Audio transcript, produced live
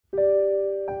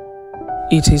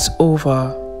It is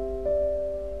over.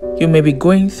 You may be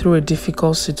going through a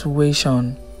difficult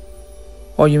situation,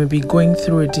 or you may be going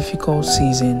through a difficult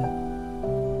season,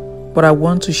 but I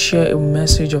want to share a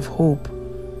message of hope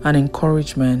and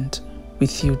encouragement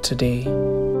with you today.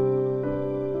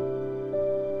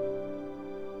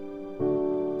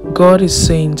 God is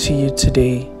saying to you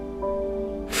today,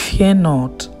 fear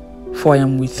not, for I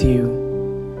am with you.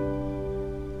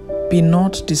 Be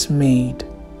not dismayed,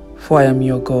 for I am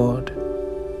your God.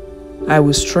 I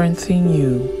will strengthen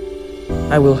you.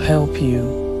 I will help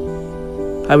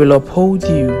you. I will uphold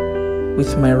you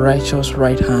with my righteous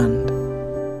right hand.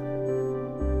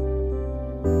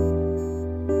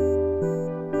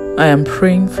 I am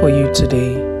praying for you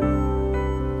today.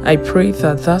 I pray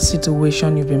that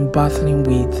situation you've been battling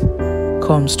with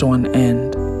comes to an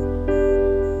end.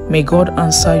 May God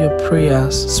answer your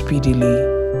prayers speedily.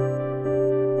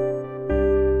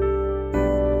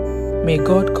 May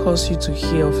God cause you to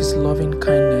hear of His loving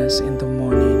kindness in the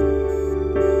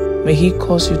morning. May He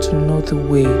cause you to know the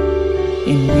way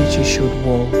in which you should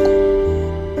walk.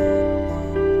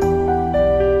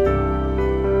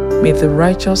 May the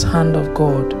righteous hand of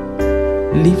God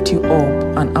lift you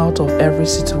up and out of every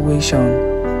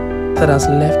situation that has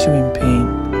left you in pain,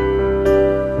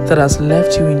 that has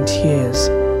left you in tears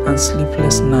and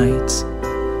sleepless nights,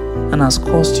 and has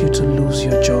caused you to lose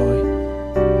your joy.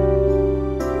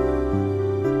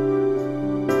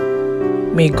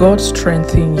 May God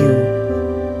strengthen you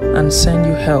and send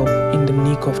you help in the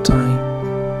nick of time.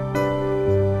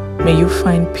 May you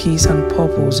find peace and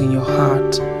purpose in your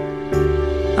heart,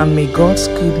 and may God's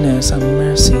goodness and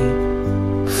mercy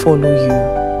follow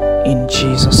you in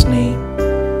Jesus' name.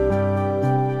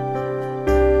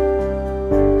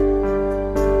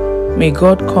 May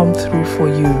God come through for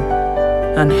you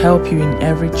and help you in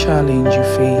every challenge you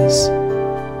face.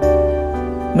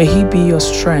 May He be your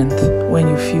strength when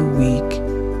you feel weak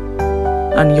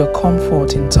and your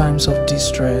comfort in times of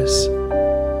distress.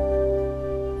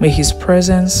 May His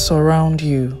presence surround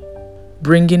you,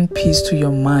 bringing peace to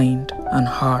your mind and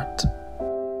heart.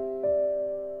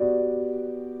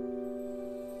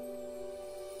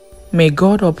 May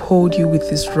God uphold you with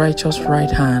His righteous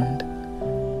right hand,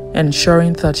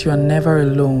 ensuring that you are never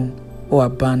alone or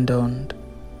abandoned.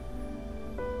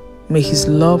 May His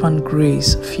love and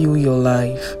grace fill your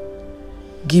life,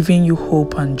 giving you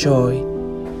hope and joy,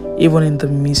 even in the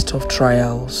midst of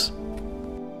trials.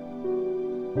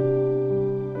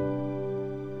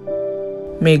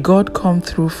 May God come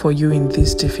through for you in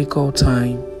this difficult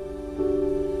time.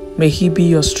 May He be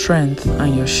your strength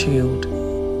and your shield,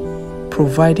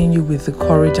 providing you with the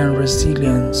courage and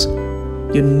resilience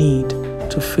you need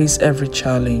to face every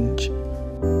challenge.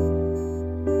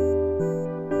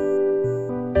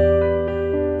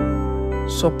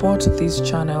 Support this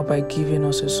channel by giving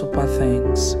us a super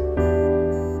thanks.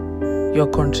 Your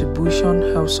contribution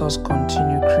helps us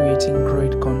continue creating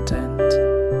great content.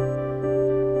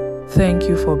 Thank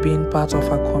you for being part of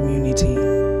our community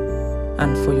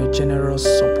and for your generous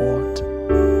support.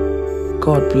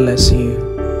 God bless you.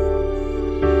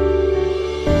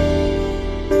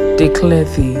 Declare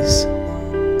this: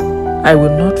 I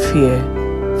will not fear,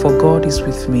 for God is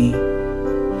with me.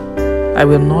 I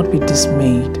will not be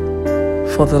dismayed,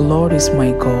 for the Lord is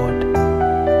my God.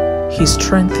 He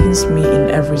strengthens me in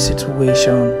every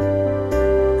situation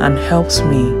and helps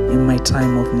me in my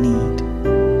time of need.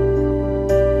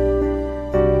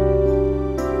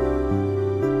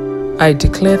 I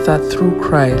declare that through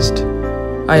Christ,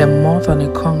 I am more than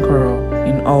a conqueror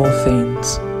in all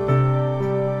things.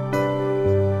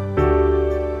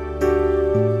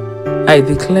 I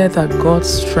declare that God's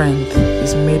strength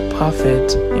is made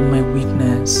perfect in my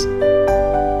weakness,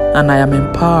 and I am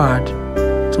empowered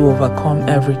to overcome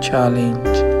every challenge.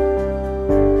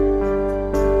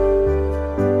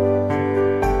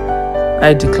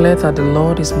 I declare that the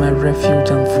Lord is my refuge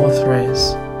and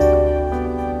fortress.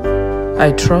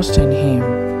 I trust in Him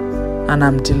and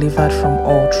am delivered from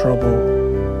all trouble.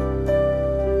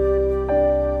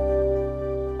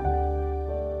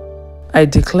 I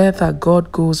declare that God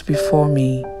goes before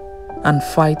me and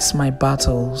fights my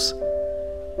battles,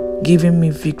 giving me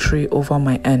victory over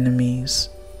my enemies.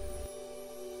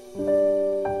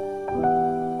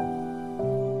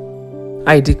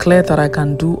 I declare that I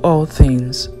can do all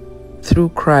things through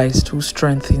Christ who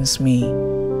strengthens me,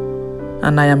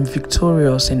 and I am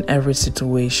victorious in every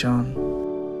situation.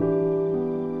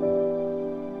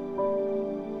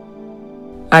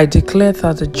 I declare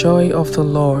that the joy of the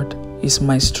Lord is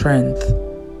my strength,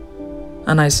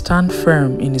 and I stand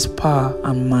firm in His power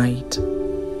and might.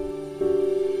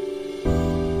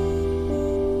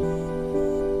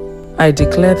 I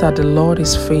declare that the Lord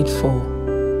is faithful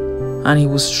and He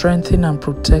will strengthen and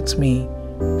protect me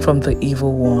from the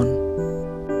evil one.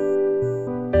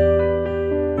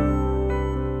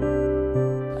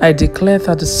 I declare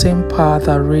that the same power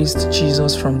that raised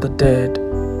Jesus from the dead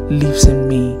lives in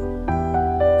me,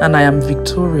 and I am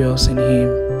victorious in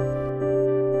Him.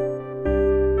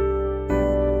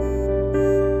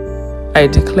 I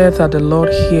declare that the Lord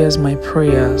hears my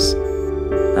prayers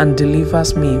and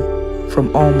delivers me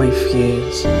from all my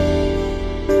fears.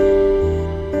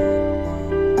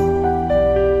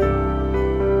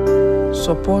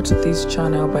 Support this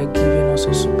channel by giving us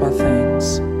a super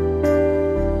thanks.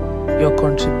 Your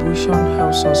contribution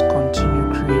helps us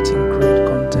continue creating great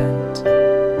content.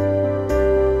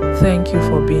 Thank you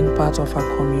for being part of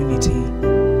our community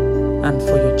and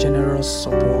for your generous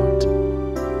support.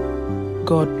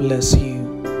 God bless you.